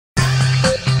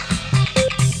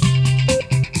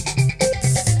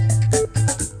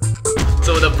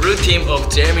team of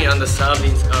Jamie and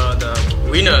Sabins are the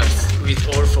winners with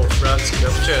all 4 flags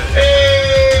captured.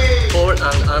 Hey! Paul and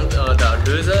Ant are the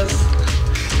losers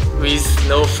with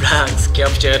no flags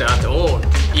captured at all,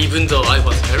 even though I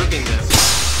was helping them.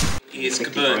 Here's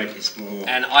Kaboom,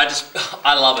 and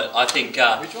I love it. I think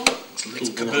it's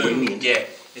Kaboom. Yeah,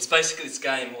 it's basically this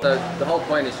game. So the whole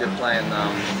point is you're playing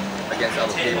against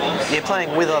other people. You're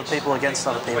playing with other people against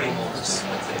other people.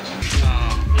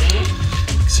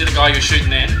 See the guy you're shooting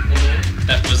then?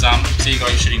 That was see the guy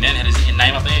you're shooting then had his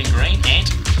name up there in green.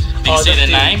 Ant. Did you see their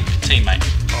name? Teammate.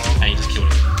 And he just killed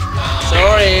him.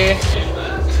 Sorry.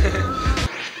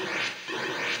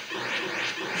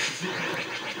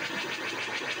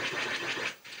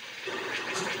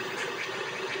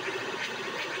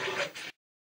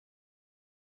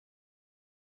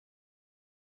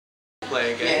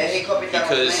 Player games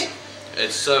because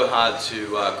it's so hard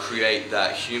to create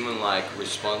that human-like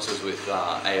responses with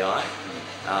AI,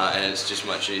 and it's just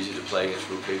much easier to play against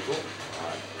real people.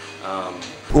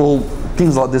 Well,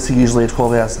 things like this are usually a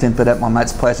 12-hour stint, but at my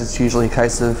mate's place it's usually a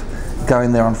case of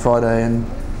going there on Friday and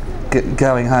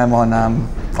going home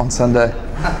on Sunday.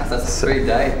 That's a 3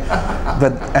 day.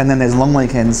 And then there's long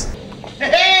weekends.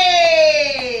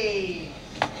 Hey!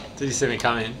 Did you see me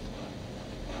come in?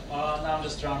 No, I'm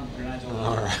just throwing grenades all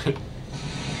over. Alright.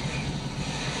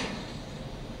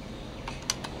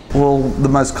 Well, the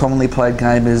most commonly played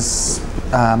game is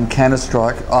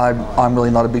Counter-Strike. I'm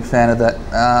really not a big fan of that.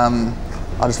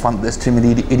 I just find that there's too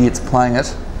many idiots playing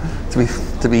it,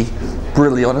 to be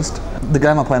brutally honest. The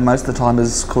game I play most of the time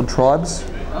is called Tribes.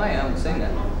 Oh yeah, I haven't seen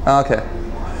that. Oh, okay.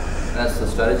 That's the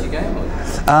strategy game?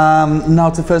 No,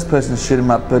 it's a first-person shoot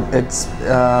 'em up, but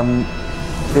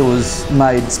it was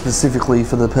made specifically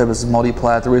for the purpose of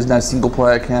multiplayer. There is no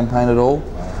single-player campaign at all,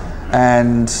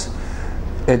 and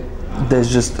there's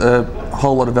just a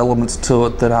whole lot of elements to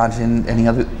it that aren't in any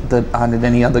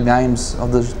other games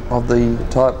of the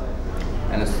type.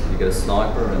 And you get a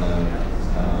sniper and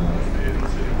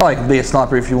Oh, you can be a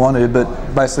sniper if you want to, but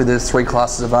basically there's 3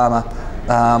 classes of armour: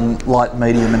 light,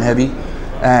 medium, and heavy.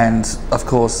 And of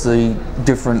course, the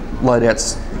different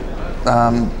loadouts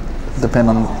depend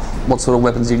on what sort of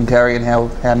weapons you can carry and how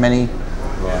many.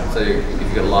 Right. So if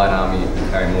you've got light armor, you can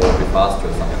carry more a bit faster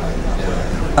or something like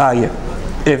that. Yeah.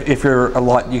 If you're a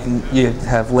light, you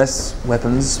have less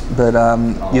weapons, but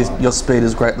your speed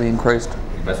is greatly increased.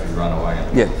 You basically run away.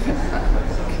 Yeah.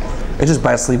 It's just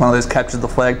basically one of those capture the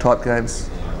flag type games.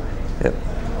 Yep.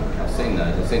 I've seen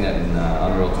those. I've seen that in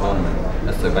Unreal Tournament.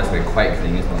 That's basically a Quake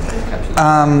thing, isn't it?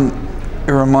 Capture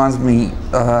it reminds me,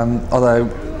 although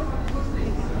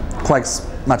Quake's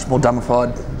much more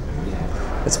dumbified.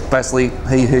 It's basically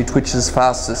he who twitches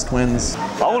fastest wins.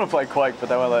 I want to play Quake, but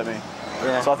they won't let me.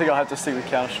 Yeah. So I think I'll have to stick with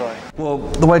Counter-Strike. Well,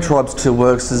 the way Tribes 2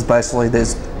 works is basically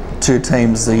there's 2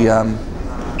 teams, and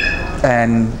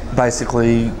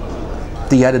basically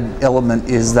the added element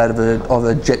is that of a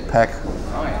jetpack,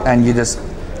 and you just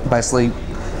basically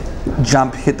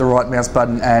jump, hit the right mouse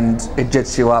button, and it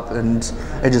jets you up, and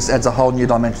it just adds a whole new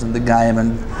dimension to the game,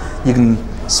 and you can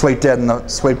sweep down,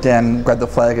 grab the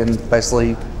flag, and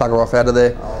basically bugger off out of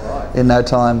there in no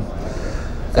time.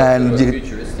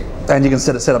 And you can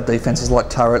set up defences like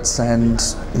turrets and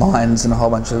mines and a whole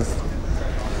bunch of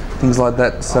things like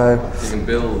that. So you can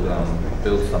build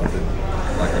stuff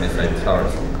like when you say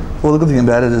turrets. Well, the good thing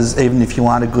about it is even if you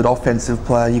aren't a good offensive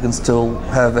player, you can still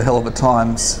have a hell of a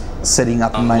time setting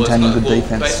up and maintaining good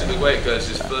defence. Basically the way it goes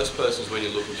is first person is when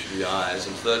you're looking through the eyes,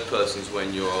 and third person is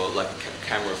when you're like a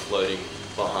camera floating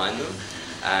behind them.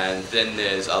 And then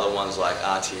there's other ones like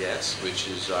RTS, which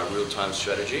is real-time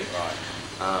strategy. Right.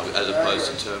 As opposed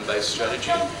to turn-based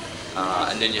strategy.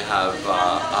 And then you have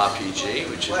RPG,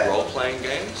 which is role-playing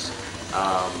games.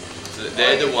 So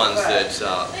they're the ones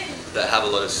that have a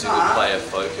lot of single-player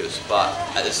focus, but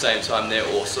at the same time they're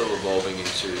also evolving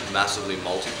into massively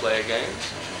multiplayer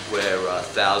games, where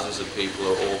thousands of people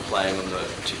are all playing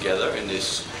together in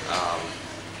this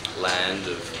land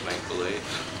of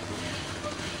make-believe.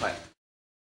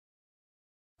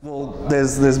 Well,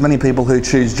 there's many people who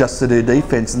choose just to do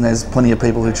defence, and there's plenty of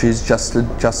people who choose just to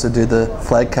do the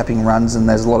flag capping runs, and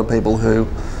there's a lot of people who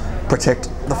protect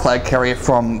the flag carrier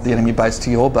from the enemy base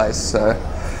to your base. So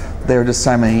there are just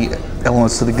so many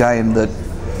elements to the game that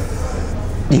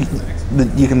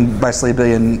you can basically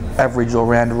be an average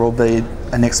all-rounder or be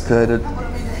an expert at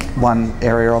one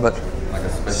area of it. Like a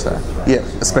specialist. So, yeah,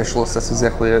 a specialist. That's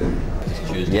exactly it. Just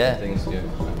choose yeah, things. Yeah.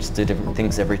 Just do different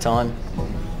things every time.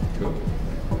 Cool.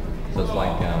 So it's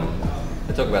like,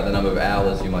 they talk about the number of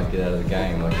hours you might get out of the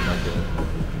game, like you might get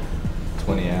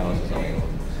 20 hours or something.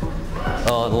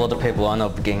 Oh, a lot of people I know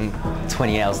are getting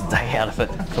 20 hours a day out of it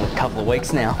for a couple of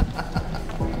weeks now.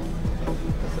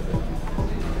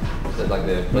 So like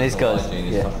these guys,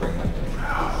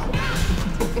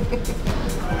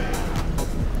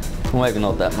 well, maybe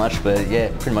not that much, but yeah,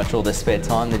 pretty much all their spare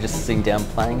time they're just sitting down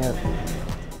playing it.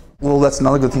 Well, that's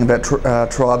another good thing about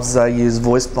tribes. They use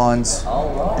voice blinds.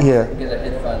 Oh right. Yeah. You get a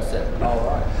headphone set. Oh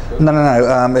right. Cool.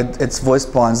 No. It's voice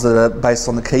blinds that are based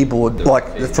on the keyboard.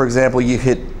 Like, for example, you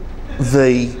hit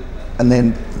V and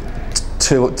then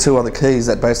two other keys.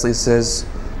 That basically says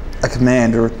a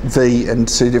command, or V and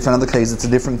 2 different other keys. It's a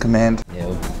different command. Yeah.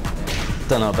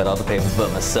 Don't know about other people,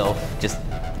 but myself, just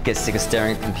get sick of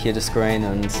staring at the computer screen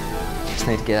and just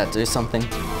need to get out and do something.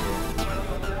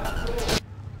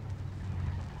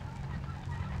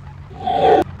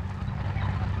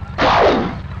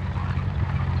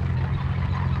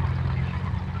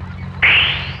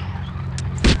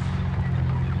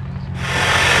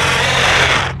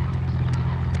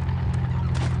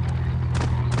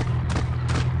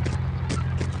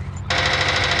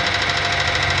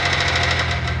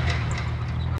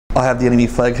 I have the enemy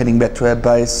flag heading back to our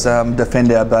base,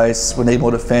 defend our base. We need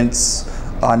more defence.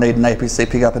 I need an APC,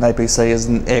 pick up an APC as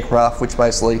an aircraft, which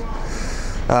basically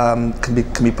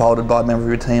can be piloted by a member of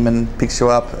your team and picks you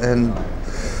up and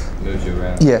moves you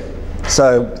around. Yeah.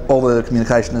 So all the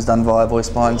communication is done via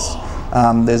voice lines.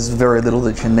 There's very little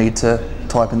that you need to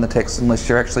type in the text unless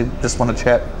you actually just want to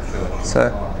chat. Sure.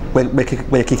 So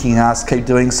we're kicking ass, keep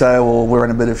doing so, or we're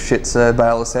in a bit of shit, so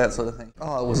bail us out, sort of thing.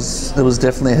 Oh, it was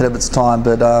definitely ahead of its time,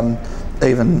 but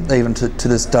even to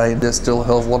this day, there's still a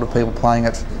hell of a lot of people playing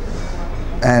it,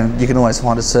 and you can always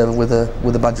find a server with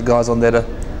a bunch of guys on there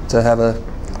to have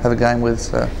a game with.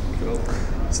 So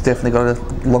it's definitely got a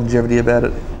longevity about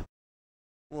it.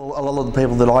 Well, a lot of the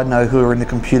people that I know who are into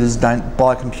computers don't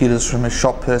buy computers from a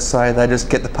shop per se. They just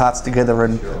get the parts together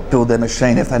and build their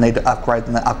machine. If they need to upgrade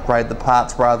them, they upgrade the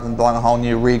parts rather than buying a whole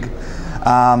new rig.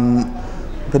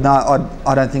 But no,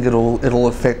 I don't think it'll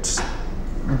affect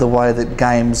the way that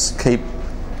games keep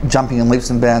jumping in leaps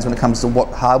and bounds when it comes to what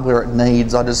hardware it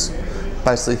needs. I just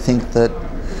basically think that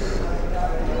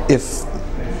if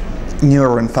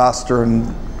newer and faster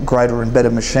and greater and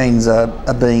better machines are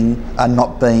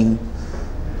not being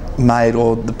made,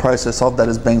 or the process of that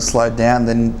is being slowed down,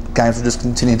 then games will just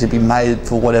continue to be made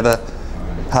for whatever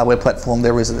hardware platform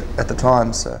there is at the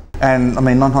time. So, and I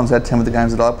mean, 9 times out of 10 with the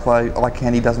games that I play, eye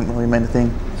candy doesn't really mean a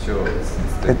thing. Sure.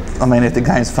 I mean, if the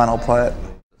game's fun, I'll play it.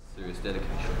 Serious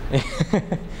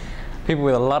dedication. People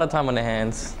with a lot of time on their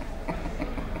hands.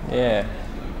 Yeah.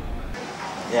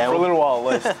 Yeah. For a little while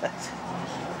at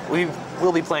least.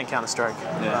 We'll be playing Counter-Strike.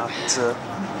 Yeah. It's a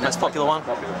most popular one.